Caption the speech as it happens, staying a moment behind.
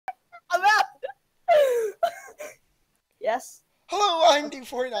Yes. Hello, I'm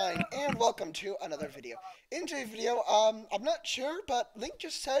D49, and welcome to another video. In today's video, I'm not sure, but Link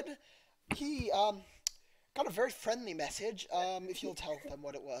just said he, got a very friendly message, if you'll tell them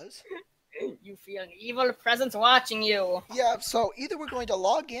what it was. You feel an evil presence watching you. Yeah, so either we're going to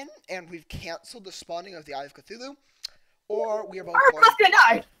log in, and we've canceled the spawning of the Eye of Cthulhu, or we are both Our going girl's gonna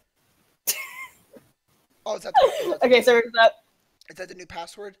die! Oh, is that Okay, so is that the new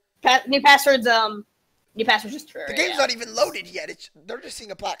password? new password's just Terraria. The game's not even loaded yet, they're just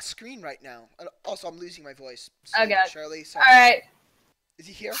seeing a black screen right now. And also, I'm losing my voice. Okay. Shirley, so... Alright. Is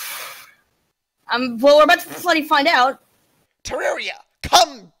he here? Well, we're about to bloody find out. Terraria!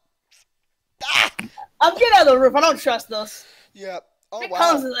 Come! Ah! I'm getting out of the roof, I don't trust this. Yeah. Oh, It wow.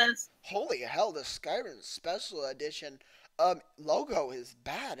 comes to this. Holy hell, the Skyrim Special Edition logo is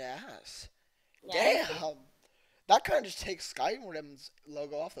badass. Yeah, Damn. That kind of just takes Skyrim's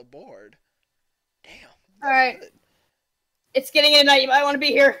logo off the board. Damn. Alright. It's getting in at night, you might want to be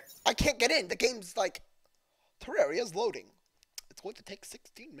here. I can't get in. The game's like, Terraria's loading. It's going to take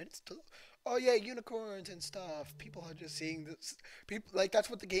 16 minutes to... Oh yeah, unicorns and stuff. People are just seeing this. People, like, that's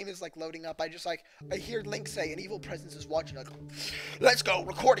what the game is like loading up. I hear Link say, an evil presence is watching. I go, let's go,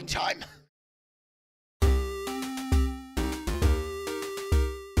 recording time.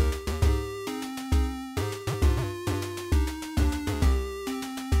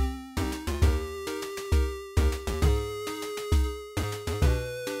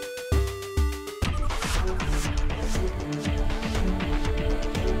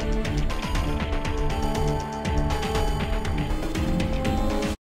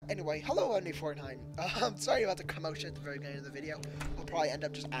 Anyway, hello Nibby49. Sorry about the commotion at the very beginning of the video. We'll probably end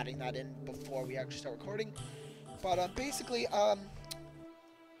up just adding that in before we actually start recording. But basically,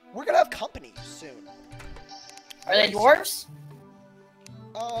 we're gonna have company soon. Are they dwarves?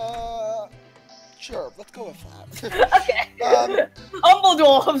 Sure. Let's go with that. Okay. Humble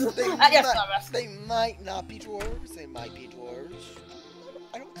dwarves. They might not be dwarves. They might be dwarves.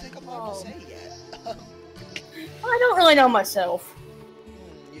 I don't think I'm allowed to say yet. I don't really know myself.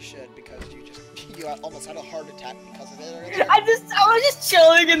 You should, because you almost had a heart attack because of it. I was just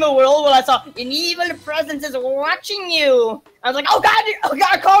chilling in the world when I saw an evil presence is watching you. I was like, oh god,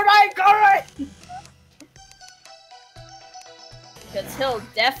 go right. Because he'll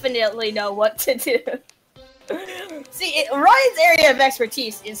definitely know what to do. See, Ryan's area of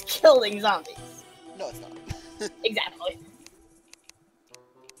expertise is killing zombies. No, it's not. Exactly.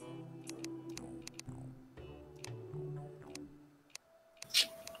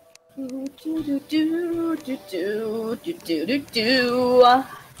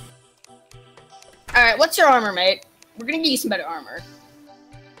 Alright, what's your armor, mate? We're gonna get you some better armor.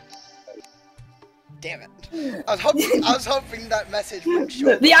 Damn it. I was hoping that message would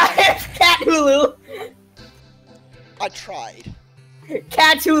show up. The Eye of Cat Hulu! I tried.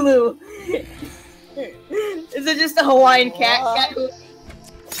 Cat Hulu! Is it just a Hawaiian cat? Cat Hulu?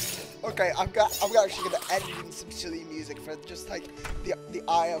 Okay, I'm actually gonna edit in some silly music for just like the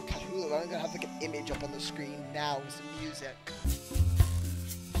Eye of Cthulhu. I'm gonna have like an image up on the screen now with some music.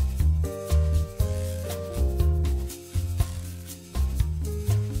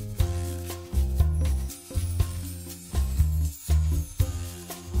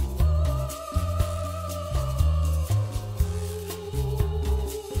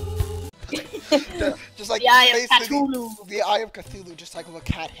 Just like the Eye of Cthulhu. The Eye of Cthulhu, just like with a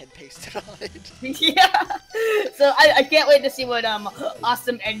cat head pasted on it. Yeah. So I can't wait to see what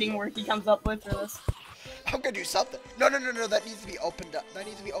awesome ending work he comes up with for this. I'm gonna do something. No. That needs to be opened up. That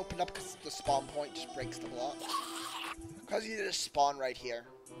needs to be opened up because the spawn point just breaks the block. Because you just spawn right here.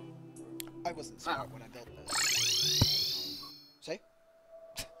 I wasn't smart when I built this. See?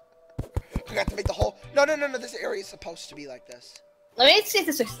 I got to make the whole. No. This area is supposed to be like this. Let me see if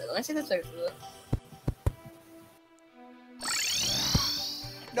this fixes it. Let me see if this fixes it.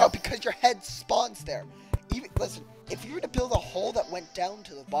 No, because your head spawns there. Listen, if you were to build a hole that went down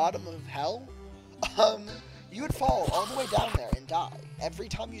to the bottom of hell, you would fall all the way down there and die every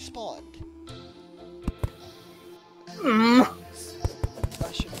time you spawned. I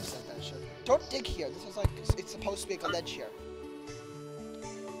should have said that. Don't dig here. This is like, it's supposed to be like a ledge here.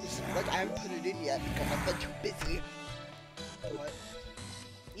 This is, like, I haven't put it in yet because I've been too busy. What?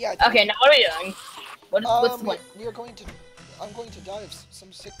 Yeah. Okay, now what are we doing? What's the point? I'm going to die of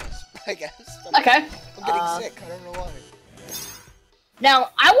some sickness, I guess. Okay. I'm getting sick. I don't know why. Now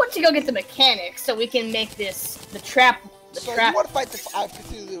I want to go get the mechanics so we can make the trap. So you want to fight the Eye of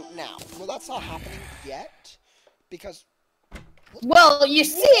Cthulhu now? Well, that's not happening yet because. Well, you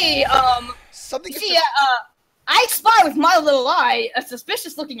see, something. I spy with my little eye a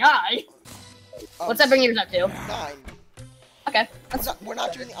suspicious-looking eye. What's that bringing us up to? 9. Okay. We're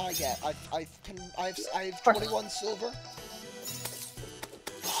not doing the eye yet. I have 21 silver.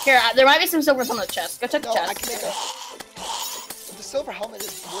 Here, there might be some silvers on the chest. Go check the chest. I can make the silver helmet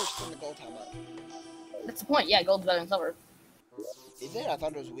is worse than the gold helmet. That's the point. Yeah, gold's better than silver. Is it? I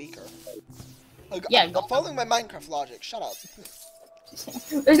thought it was weaker. Like, Yeah, I'm following my Minecraft logic. Shut up.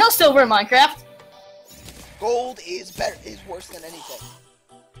 There's no silver in Minecraft. Gold is worse than anything.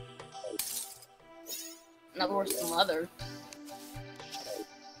 Not worse than leather.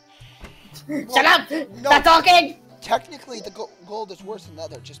 Well, Shut up! No, Stop talking! Technically, the gold is worse than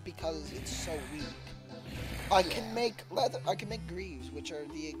leather just because it's so weak. I can make leather. I can make greaves, which are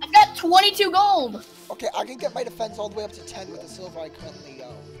the. I've got 22 gold. Okay, I can get my defense all the way up to 10 with the silver I currently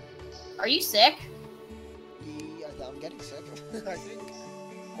own. Are you sick? Yeah, I'm getting sick. I think.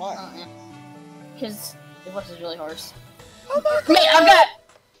 Why? Oh, yeah. Because your voice is really hoarse. Oh my god! Mate,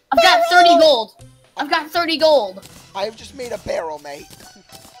 I've got 30 gold. I've got 30 gold. I've just made a barrel, mate.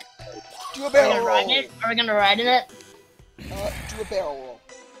 Do a barrel roll. Are we gonna ride in it? Do a barrel roll.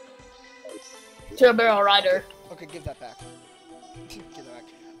 To a barrel rider. Okay, give that back. Give that back.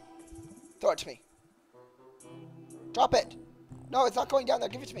 Throw it to me. Drop it. No, it's not going down there.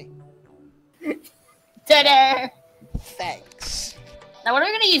 Give it to me. Ta-da! Thanks. Now, what are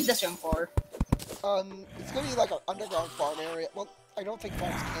we gonna use this room for? It's gonna be like an underground farm area. Well, I don't think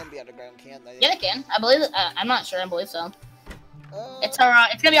farms can be underground, can they? Yeah, they can. I believe. I'm not sure. I believe so. It's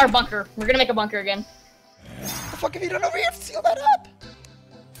gonna be our bunker. We're gonna make a bunker again. The fuck have you done over here to seal that up?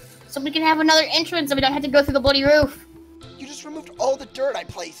 So we can have another entrance and we don't have to go through the bloody roof. You just removed all the dirt I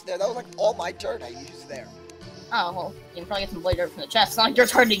placed there. That was like all my dirt I used there. Oh, well, you can probably get some bloody dirt from the chest. It's not like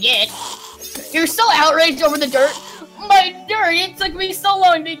dirt's hard to get. You're so outraged over the dirt. My dirt, it took me so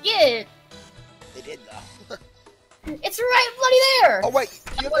long to get. They did, though. It's right bloody there. Oh, wait.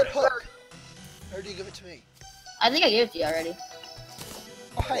 Do you have that hook? Or do you give it to me? I think I gave it to you already.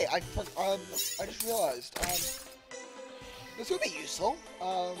 Oh, hey, I just realized, this would be useful,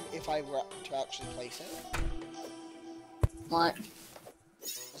 if I were to actually place it. What?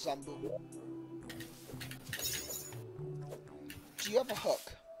 Zombo. Do you have a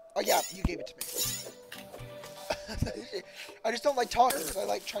hook? Oh, yeah, you gave it to me. I just don't like talking, because I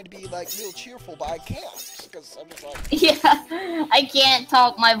like trying to be, like, real cheerful, but I can't, because I'm just like... Yeah, I can't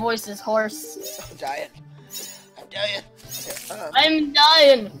talk, my voice is hoarse. I'm dying. I'm dying. Okay, I'm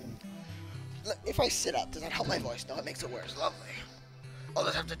dying. If I sit up, does that help my voice? No, it makes it worse. Lovely. I'll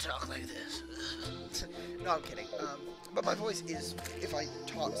just have to talk like this. No, I'm kidding. But my voice is, if I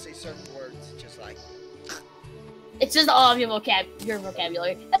talk, say certain words, just like... It's just all of your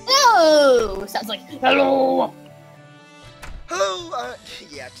vocabulary. Hello! Sounds like, hello! Hello!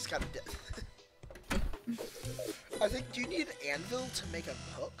 Yeah, just gotta... I think, do you need an anvil to make a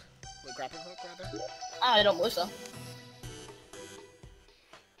hook? A grappling hook, rather? I don't believe so.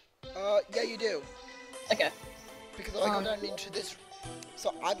 Yeah, you do. Okay. Because if I go down into this...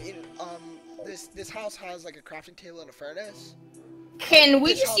 So, I'm in, this house has, like, a crafting table and a furnace. Can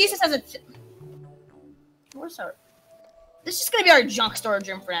we just use this as a... Where's our... This is gonna be our junk storage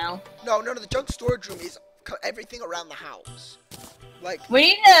room for now. No, the junk storage room is everything around the house. Like...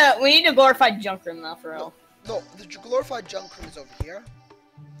 We need a glorified junk room, though, for real. No, the glorified junk room is over here.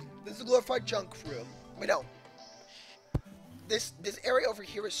 This is a glorified junk room. Wait, no. This area over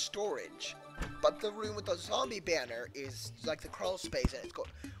here is storage. But the room with the zombie banner is like the crawl space, and it's got.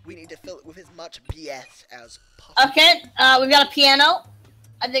 We need to fill it with as much BS as possible. Okay, we've got a piano.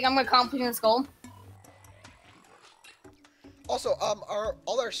 I think I'm gonna complete this goal. Also,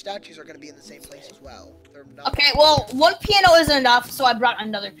 all our statues are gonna be in the same place as well. They're not. Okay, well, one piano isn't enough, so I brought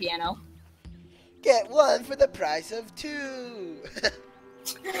another piano. Get one for the price of two.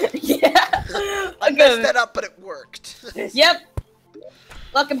 Yeah. I messed that up, but it worked. Yep.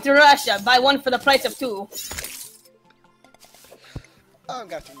 Welcome to Russia. Buy one for the price of two. Oh, I'm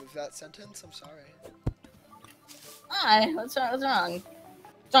gonna have to remove that sentence. I'm sorry. Hi. What's wrong? What's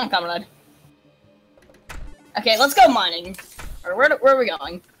wrong, comrade? Okay, let's go mining. Or where are we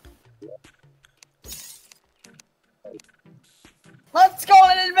going? Let's go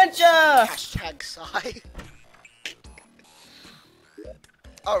on an adventure! Hashtag sigh.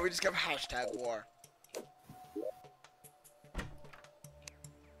 Oh, we just got hashtag war.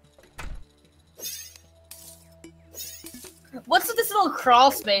 What's with this little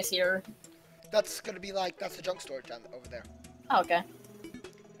crawl space here? That's gonna be like, that's the junk storage down over there. Oh, okay.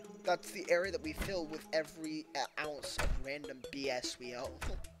 That's the area that we fill with every ounce of random BS we own.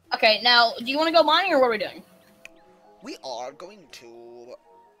 Okay, now, do you want to go mining or what are we doing? We are going to,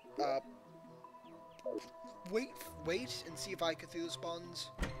 wait and see if I can Cthulhu spawns.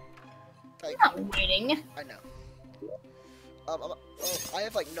 I'm not waiting. I know. Oh, I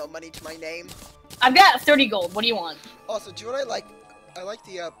have like no money to my name. I've got 30 gold. What do you want? Also, do you know what I like? I like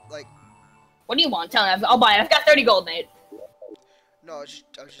the like. What do you want? Tell me. I'll buy it. I've got 30 gold, mate. No, I was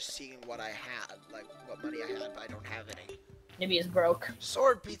just seeing what I had, like what money I had, but I don't have any. Nibby is broke.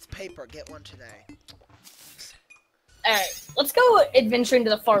 Sword beats paper. Get one today. Alright, let's go adventuring to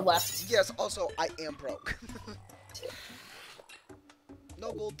the far left. Yes, also, I am broke.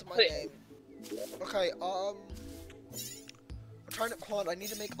 No gold to my name. Okay, I'm trying to, hold on, I need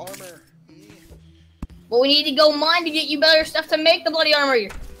to make armor. Yeah. Well, we need to go mine to get you better stuff to make the bloody armor.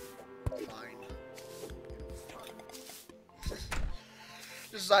 Fine.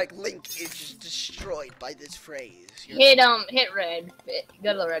 Just like Link is just destroyed by this phrase. Hit red.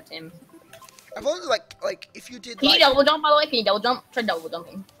 Go to the red team. I've only like if you did. Can you double jump, by the way? Can you double jump? Try double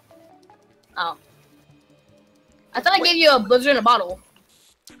jumping. Oh. I thought I gave you a blizzard in a bottle.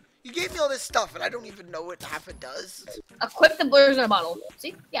 You gave me all this stuff and I don't even know what half it does. Equip the blizzard in a bottle.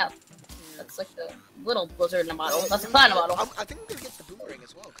 See? Yeah. That's like the little blizzard in a bottle. That's a cloud in a bottle. I think I'm gonna get the boomerang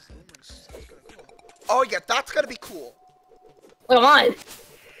as well because the boomerang sounds kind of cool. Oh yeah, that's gonna be cool. Look at mine.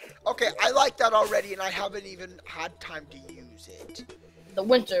 Okay, I like that already, and I haven't even had time to use it. The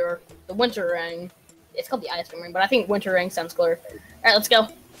winter ring. It's called the ice cream ring, but I think winter ring sounds cooler. Alright, let's go.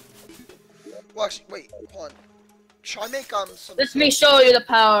 Well, actually, wait, hold on. Should I make, some... Let me show you the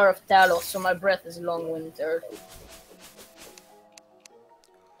power of Talos, so my breath is long winter.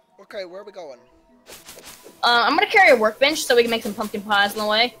 Okay, where are we going? I'm gonna carry a workbench so we can make some pumpkin pies on the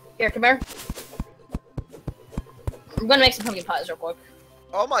way. Here, come here. I'm gonna make some pumpkin pies real quick.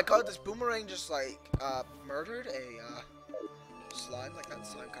 Oh my god, this boomerang just, like, murdered a, slime. Like, that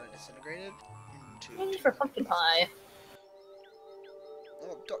slime kind of disintegrated into... Maybe for pumpkin pie.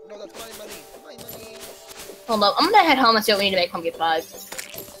 Oh, no, that's my money. My money. Hold up, I'm gonna head home and see what we need to make pumpkin pies. So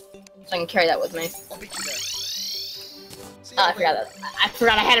I can carry that with me. I'll beat you there. See, Oh, I forgot that. I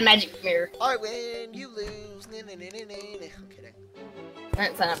forgot I had a magic mirror. I win, you lose. I'm kidding.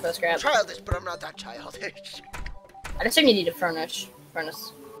 Alright, sign up for the scrap. Childish, but I'm not that childish. I just think you need a furnace.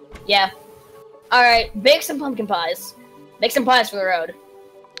 Yeah. Alright, bake some pumpkin pies. Make some pies for the road.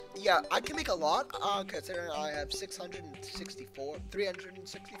 Yeah, I can make a lot, considering I have 364.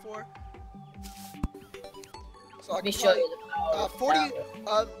 So Let me show you the power. 40,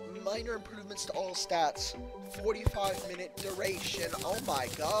 minor improvements to all stats. 45-minute duration. Oh my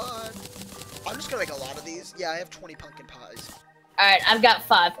god. I'm just gonna make a lot of these. Yeah, I have 20 pumpkin pies. Alright, I've got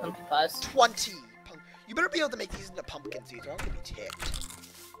 5 pumpkin pies. 20! You better be able to make these into pumpkin seeds, or I'm gonna be ticked.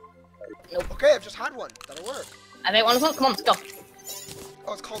 Nope. Okay, I've just had one. That'll work. I made one as well. Come on, let's go.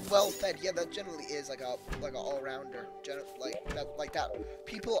 Oh, it's called well-fed. Yeah, that generally is like a all-rounder. Like that.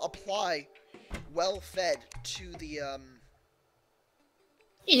 People apply well-fed to the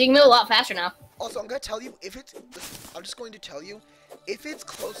You can move a lot faster now. Also, I'm gonna tell you if it's. I'm just going to tell you if it's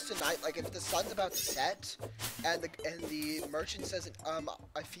close to night, like if the sun's about to set, and the merchant says,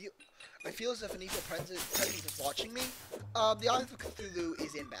 I feel as if an evil presence is watching me. The Eye of Cthulhu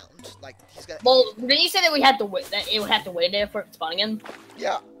is inbound. Like he's gonna. Well, didn't you say that we had to wait? That it would have to wait a day for it to spawn again?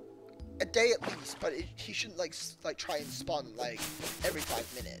 Yeah, a day at least. But he shouldn't like try and spawn like every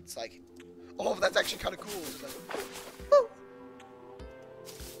 5 minutes. Like, oh, that's actually kind of cool. Just like, woo.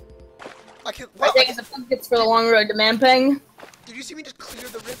 I can. Well, I think it's a pumpkins for the long road to Mampang. Did you see me just clear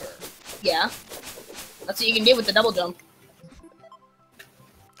the river? Yeah. That's what you can do with the double jump.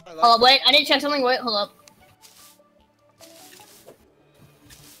 Oh, wait, I need to check something. Wait, hold up.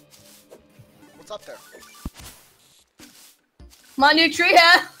 What's up there? My new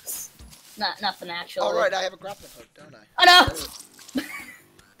treehouse! Nothing, actually. Alright, I have a grappling hook, don't I? Oh, no!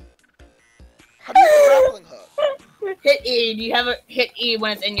 How do you have a grappling hook? Hit E. Do you have a hit E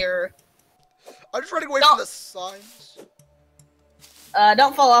when it's in your... I'm just running away from the signs.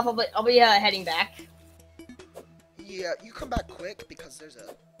 Don't fall off. I'll be heading back. Yeah, you come back quick because there's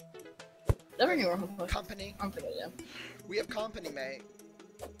a... company. We have company, mate.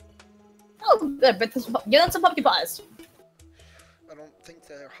 Oh, good. But get them some pumpkin pies. I don't think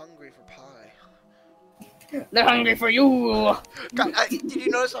they're hungry for pie. They're hungry for you. God, did you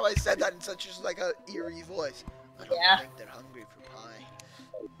notice how I said that in such like a eerie voice? I don't think they're hungry for pie.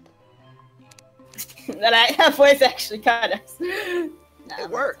 That voice actually kind of. It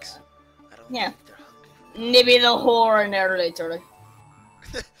works. I don't think they're hungry. Nibby the whore narrator.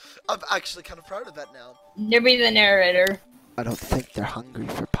 I'm actually kind of proud of that now. Nibby the narrator. I don't think they're hungry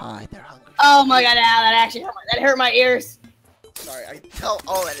for pie. They're hungry. Oh my god, that actually hurt my ears. Sorry,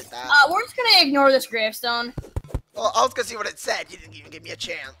 I'll edit that. We're just gonna ignore this gravestone. Well, I was gonna see what it said. You didn't even give me a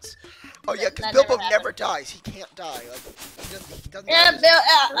chance. Oh yeah, because Bilbo never dies. He can't die. Like he doesn't. Yeah, it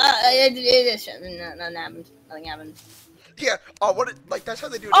happened. Nothing happened. Yeah. Oh, like that's how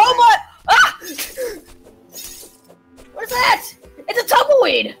they do it. Oh my! Ah! What is that? It's a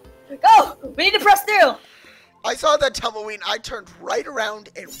tumbleweed. Go! We need to press through. I saw that tumbleweed. I turned right around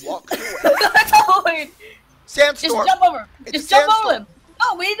and walked away. Tumbleweed. Sandstorm. Just jump over. It's Just a jump over sandstorm. him.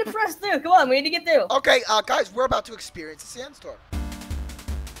 Oh, we need to press through. Come on, we need to get through. Okay, guys, we're about to experience a sandstorm.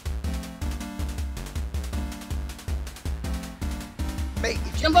 Mate,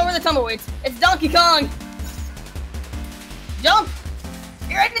 if you Jump over the tumbleweeds. It's Donkey Kong. Jump.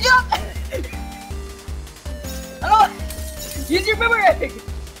 You're ready to jump. Oh, use your boomerang.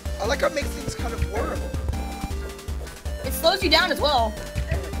 I like how it makes things kind of work. It slows you down as well.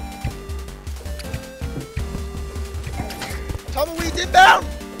 Tumbleweed inbound.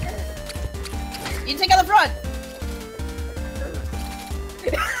 You take out the front.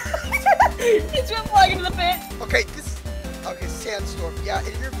 He's been flying into the pit. Okay, okay, sandstorm. Yeah,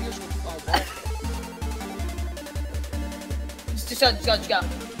 it interferes with water. Just go.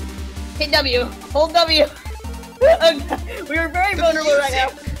 Hit W. Hold W. We are very vulnerable right now.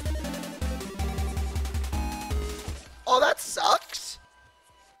 Oh, that sucks.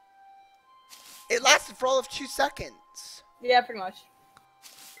 It lasted for all of 2 seconds. Yeah, pretty much.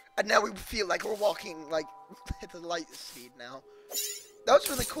 And now we feel like we're walking like at the light speed now. That was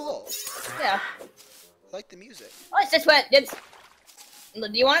really cool. Yeah. I like the music. Oh, it's just wet. Do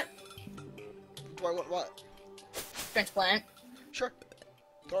you want it? Do I want what? Transplant. Sure.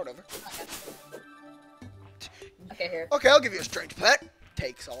 Throw it over. Okay, here. Okay, I'll give you a strange pet.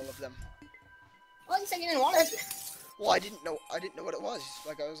 Takes all of them. Well, you said you didn't want it. Well, I didn't know what it was.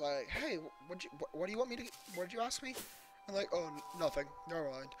 Like I was like, hey, what do you want me to? What did you ask me? I'm like, oh, nothing. Never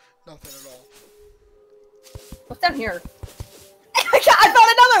mind. Nothing at all. What's down here? I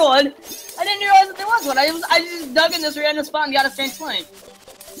found another one. I didn't realize that there was one. I just dug in this random spot and got a strange plane.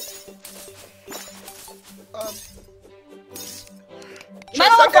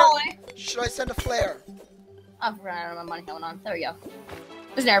 Should I send a flare? I've run out of my money. Hold on. There we go.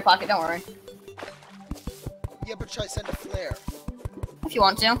 There's an air pocket. Don't worry. Yeah, but should I send a flare? If you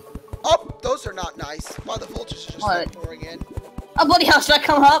want to. Oh, those are not nice. Wow, the voltage is just pouring in. Oh, bloody hell. Should I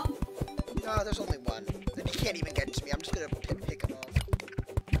come up? No, there's only one. And you can't even get to me. I'm just gonna pick him off.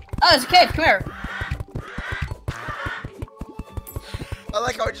 Oh, there's a cave. Come here. I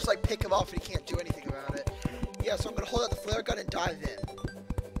like how I just like pick him off and he can't do anything about it. Yeah, so I'm gonna hold out the flare gun and dive in.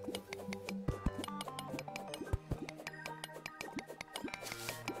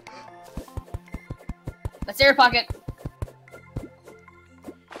 That's air pocket.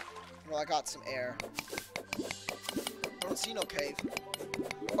 Well, I got some air. I don't see no cave.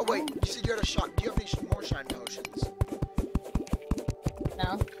 Oh wait, you said you had a shot. Do you have any more shine potions?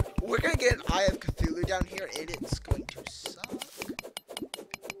 No. We're gonna get an Eye of Cthulhu down here, and it's going to suck.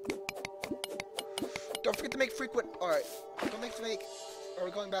 Don't forget to make frequent. All right. Don't forget to make. Are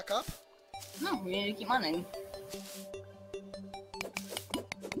we going back up? No, we need to keep mining.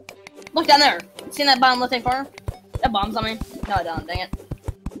 Look down there. Seen that bomb lifting far? That bomb's on me. No, I don't. Dang it.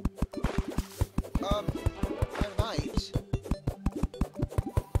 I might.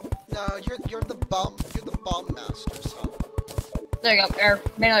 No, you're the bomb. You're the bomb master. So. There you go. Air.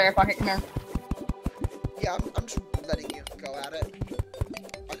 Made another air pocket. Come here. Yeah, I'm just letting you go at it.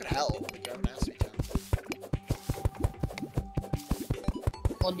 I could help, but you haven't asked me to.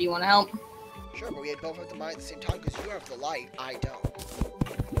 Well, do you want to help? Sure, but we both have the mine at the same time because you have the light. I don't.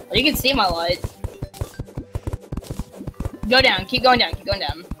 Well, you can see my light. Go down. Keep going down. Keep going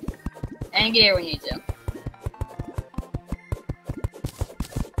down. And get here when you need to.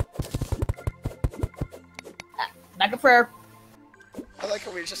 Back up prayer. I like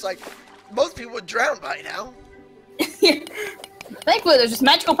how we're just like, most people would drown by now. Thankfully, there's this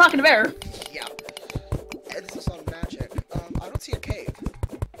magical pocket of air. Yeah. Emphasis on magic. I don't see a cave.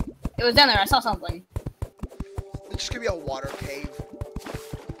 It was down there. I saw something. It's just gonna be a water cave.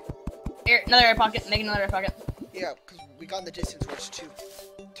 Air, another air pocket. Make another air pocket. Yeah, because we got in the distance where it's too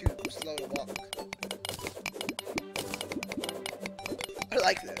slow to walk. I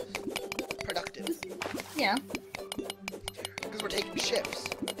like this. Productive. Yeah. Because we're taking shifts.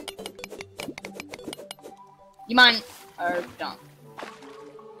 You mind? Or don't.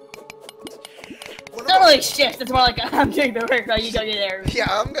 It's not really shift. It's more like I'm doing the work while you go get there. Yeah,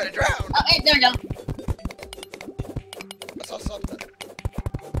 I'm gonna drown. Oh, hey, there we go. I saw something.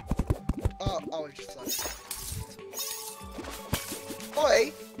 Oh, it just left.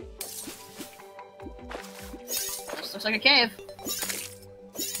 Oi! This looks like a cave.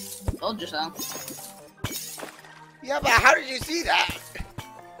 Told you so. Yeah, but how did you see that?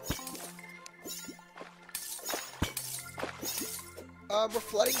 We're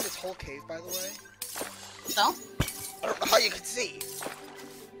flooding this whole cave, by the way. So? I don't know how you can see.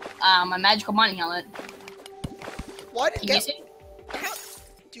 My magical mining helmet. Why did Can you see?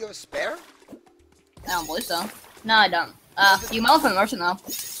 Do you have a spare? I don't believe so. No, I don't. You might from the merchant though.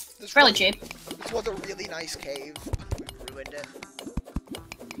 It's fairly cheap. This was a really nice cave. We ruined it.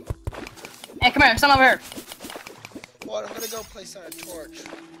 Hey, come here, come over here. Well, I'm gonna go place on a torch.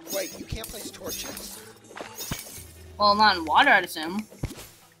 Wait, you can't place torches? Well, not in water, I'd assume.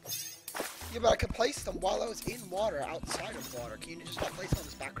 Yeah, but I could place them while I was in water, outside of water. Can you just not place them on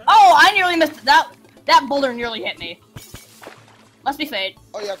this background? Oh, I nearly missed it. That boulder nearly hit me. Must be fate.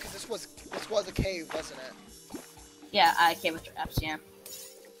 Oh yeah, because this was a cave, wasn't it? Yeah, I came with traps, yeah.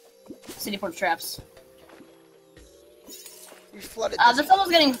 City port traps. We flooded this level's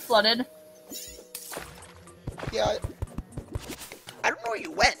getting flooded. Yeah, I don't know where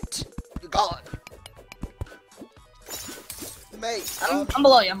you went. You're gone. Mate, I'm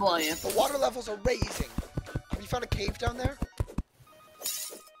below you, I'm below you. The water levels are raising. Have you found a cave down there?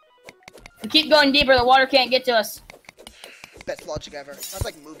 If we keep going deeper, the water can't get to us. Best logic ever. That's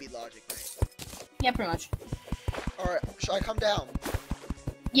like movie logic, mate. Yeah, pretty much. Alright, should I come down?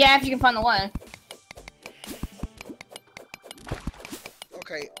 Yeah, if you can find the way.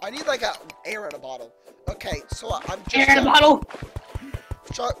 Okay, I need like air in a bottle. Okay, so I'm just... Air in a bottle!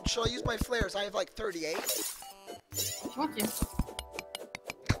 Should I use my flares? I have like 38. If you want to. Just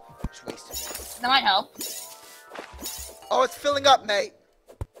wasted one. That might help. Oh, it's filling up, mate.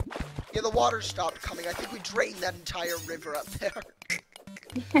 Yeah, the water stopped coming. I think we drained that entire river up there.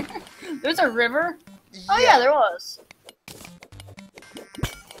 There's a river? Yeah. Oh yeah, there was.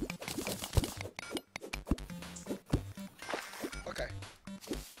 Okay.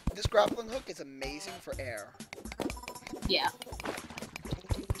 This grappling hook is amazing for air. Yeah.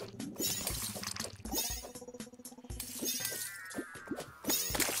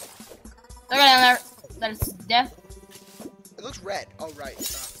 Look down there. That's death. It looks red. Oh, right.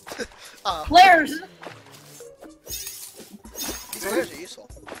 Flares! These flares are useful.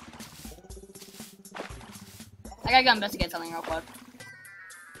 I gotta go investigate something real quick.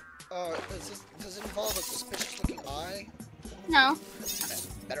 Does it involve a suspicious looking eye? No. Okay,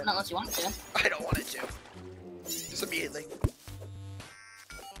 better Not unless you want it to. I don't want it to. Just immediately.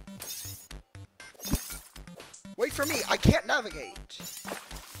 Wait for me. I can't navigate.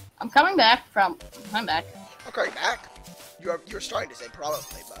 I'm coming back from... I'm back. Okay, back. You're starting to say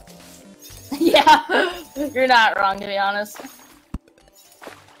probably, but... Yeah, you're not wrong, to be honest.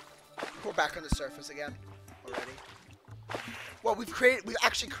 We're back on the surface again already. Well, we've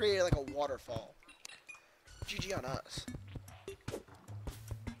actually created like a waterfall. GG on us.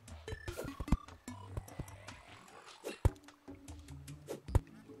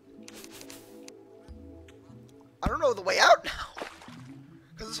 I don't know the way out now.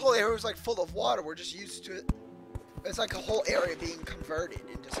 Because this whole area is like full of water. We're just used to it. It's like a whole area being converted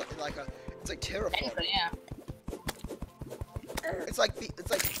into something like a... It's like terraforming. Yeah. It's like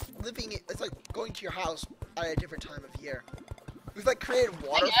going to your house at a different time of year. We've like created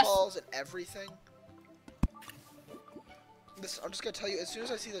waterfalls and everything. I'm just gonna tell you, as soon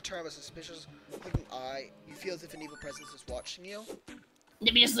as I see the term a suspicious looking eye, you feel as if an evil presence is watching you.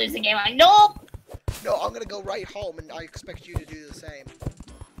 Nibby just leaves the game like, nope! No, I'm gonna go right home and I expect you to do the same.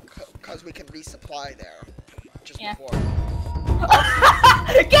 Cause we can resupply there. Just before.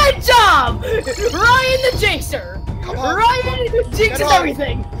 Good job! Ryan the Jinxer! Come on! Ryan jinxes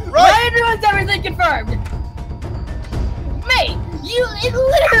everything! Right. Ryan ruins everything confirmed! Mate, it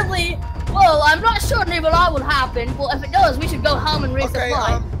literally... Well, I'm not sure maybe what will happen. Well, if it does, we should go home and resupply.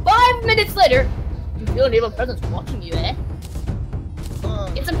 Okay, 5 minutes later, you feel an evil presence watching you, eh?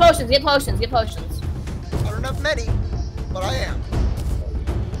 Get some potions, get potions, get potions. I don't have many, but I am.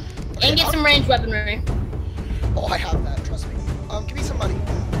 Okay, And get some ranged weaponry. Oh, I have that, trust me. Give me some money.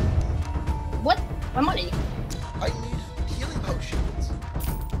 What? My money? I need healing potions.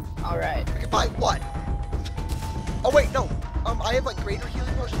 Alright. I can buy one. Oh wait, no. I have like greater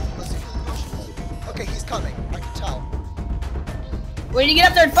healing potions and lesser healing potions. Okay, he's coming. I can tell. We need to get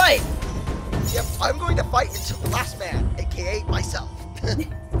up there and fight. Yep, I'm going to fight until the last man, aka myself.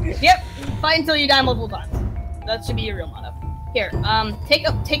 Yep, fight until you die multiple times. That should be your real motto. Here, take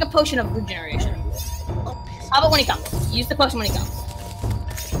a potion of regeneration. Oh, How about when he comes? Use the potion when he comes.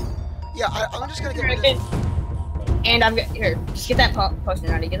 Yeah, I'm just gonna get rid of this. And I'm here. Just get that potion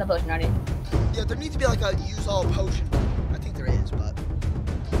ready. Get the potion ready. Yeah, there needs to be like a use all potion. I think there is, but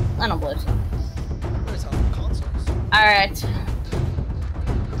I don't believe so. where's all consoles? All right.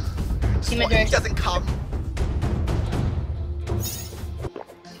 He doesn't come.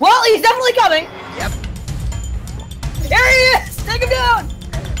 Well, he's definitely coming. Yep. There he is. Take him down.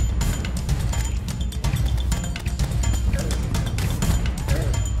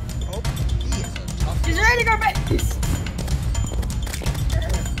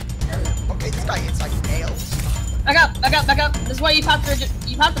 is why you have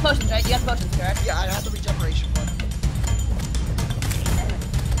the potions, right? You have the potions, correct? Yeah, I have the regeneration one.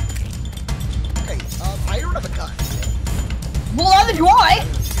 Okay, I don't have a gun. Well, neither do I!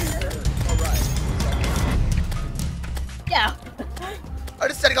 Alright. Yeah. I'm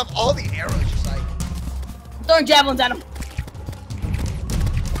just setting off all the arrows, just like... Throwing javelins at him.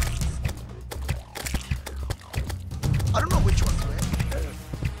 I don't know which one's which.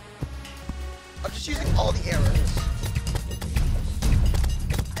 I'm just using all the arrows.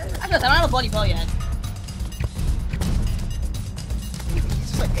 I don't have a bloody bow yet. He's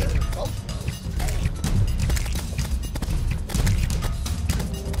just like aiming at both.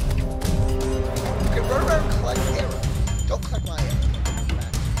 Okay, run around and collect arrows. Don't collect my arrows.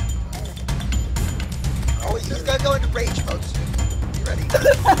 Oh, he's gonna go into rage mode soon. You ready?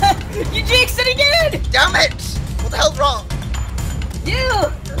 You jinxed it again! Damn it! What the hell's wrong? You!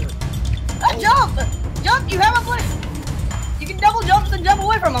 Jump! Jump! You have a blade! You can double jump and then jump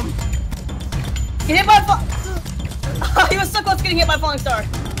away from him. Get hit by a oh, he was so close to getting hit by a falling star.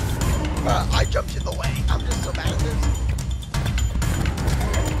 I jumped in the way. I'm just so bad at this.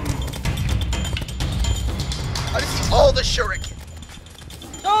 I just see all the shuriken.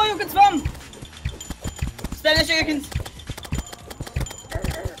 Oh, you can swim! Spanish shurikens.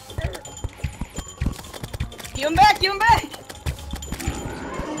 Give him back! Give him back!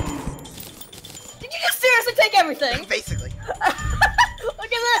 Did you just seriously take everything? Basically. Look at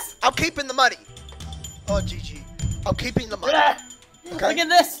this! I'm keeping the money. Oh, GG. I'm keeping the money. Okay. Look at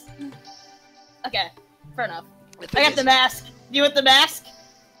this! Okay, fair enough. I got the mask. You want the mask?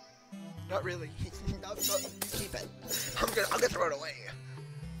 Not really. No, keep it. I'm gonna throw it away.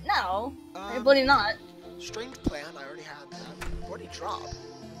 No, everybody not. Strength plan, I already had that. What did he drop?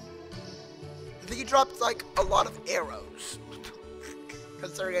 I think he dropped like a lot of arrows.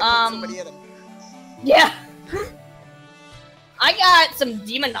 Considering I put so many in him. Yeah. I got some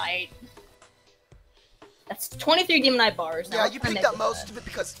demonite. That's 23 demonite bars. Now, yeah, you picked up most of it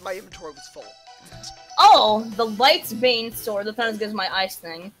because my inventory was full. Oh, the light's bane sword. That's not as good as my ice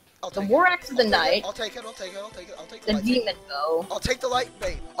thing. The war axe of the night. I'll take it. I'll take the demon bow. I'll take the light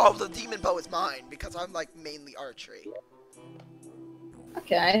bane. Oh, the demon bow is mine because I'm like mainly archery.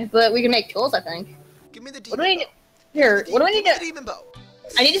 Okay, but we can make tools, I think. Give me the demon bow. Here, what do I need to... the demon bow.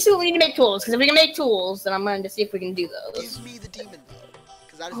 I need to see what we need to make tools, because if we can make tools, then I'm going to see if we can do those. Give me the demon bow,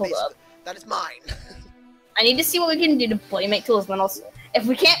 because that is basically... That is mine. I need to see what we can do to bloody make tools, then I'll... If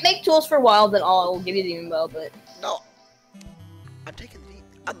we can't make tools for a while, then I'll give you the demon bow, but... No. I'm taking the demon...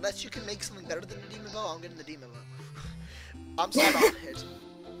 Unless you can make something better than the demon bow, I'm getting the demon bow. I'm set on it.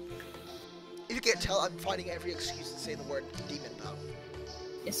 If you can't tell, I'm finding every excuse to say the word demon bow.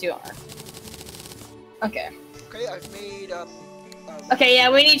 Yes, you are. Okay. Okay, I've made, okay, yeah,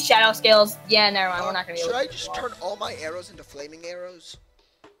 we need shadow scales. Yeah, never mind, we're not gonna be able to. Should I just turn all my arrows into flaming arrows?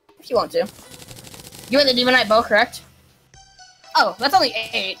 If you want to. You want the demonite bow, correct? Oh, that's only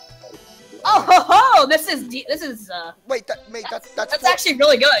 8. Oh ho ho! This is Wait, that's actually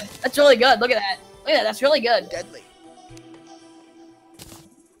really good. That's really good. Look at that. Look at that. That's really good. Deadly.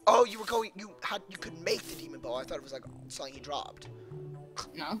 Oh, you could make the demon bow. I thought it was like something he dropped.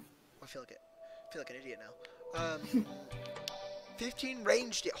 No. I feel like an idiot now. 15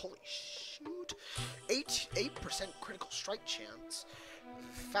 ranged. Holy shoot! 8% critical strike chance.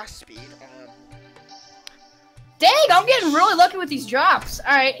 Fast speed. Dang! I'm getting really lucky with these drops.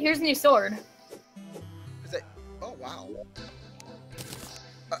 All right, here's a new sword. Is it? Oh wow.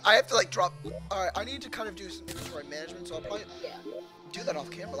 I have to like drop. Alright, I need to kind of do some inventory management, so I'll probably do that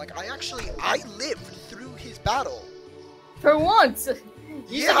off camera. Like I lived through his battle. For once.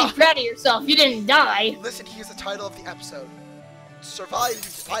 You should be proud of yourself. You didn't die. Listen, here's the title of the episode.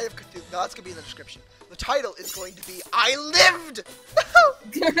 Survive Eye of Cthulhu. No, that's gonna be in the description. The title is going to be I lived.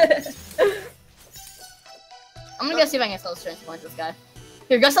 I'm gonna go see if I can sell a strength point to this guy.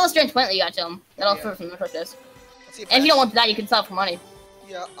 Here, go sell a strength point that you got to him. That'll prove from the purchase. And if you don't want that, you can sell it for money.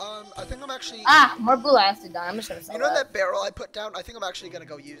 Yeah, I think I'm actually... more blue acid done. I'm just gonna sell You know that barrel I put down? I think I'm actually gonna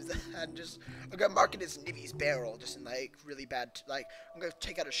go use that and I'm gonna mark it as Nibby's barrel, just in like really bad, like, I'm gonna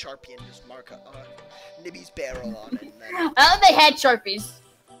take out a Sharpie and just mark Nibby's barrel on it. And then... I thought they had Sharpies.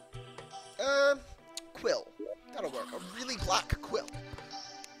 Quill. That'll work. A really black quill.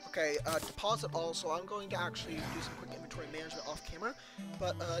 Okay, deposit all, so I'm going to actually do some quick inventory management off camera.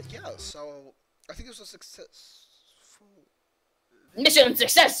 But, yeah, so, I think it was a success. Mission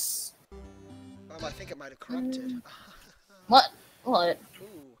success! I think it might have corrupted. What? What?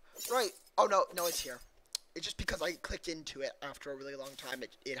 Ooh. Right. Oh, no, it's here. It's just because I clicked into it after a really long time,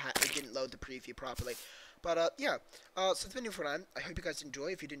 it didn't load the preview properly. But, yeah. So it's been new for now. I hope you guys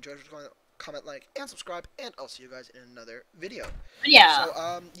enjoy. If you did enjoy, comment, like, and subscribe, and I'll see you guys in another video. Yeah.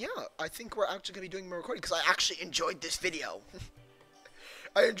 So, yeah, I think we're actually going to be doing more recording, because I actually enjoyed this video.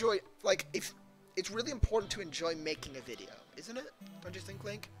 I enjoy, like, if it's really important to enjoy making a video, isn't it? Don't you think,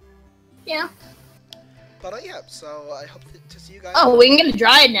 Link? Yeah. But, yeah, so I hope to see you guys. Oh, we can get it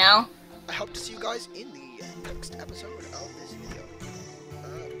dried now. I hope to see you guys in the next episode of this video.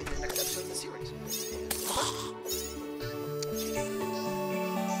 In the next episode of the series. Bye-bye.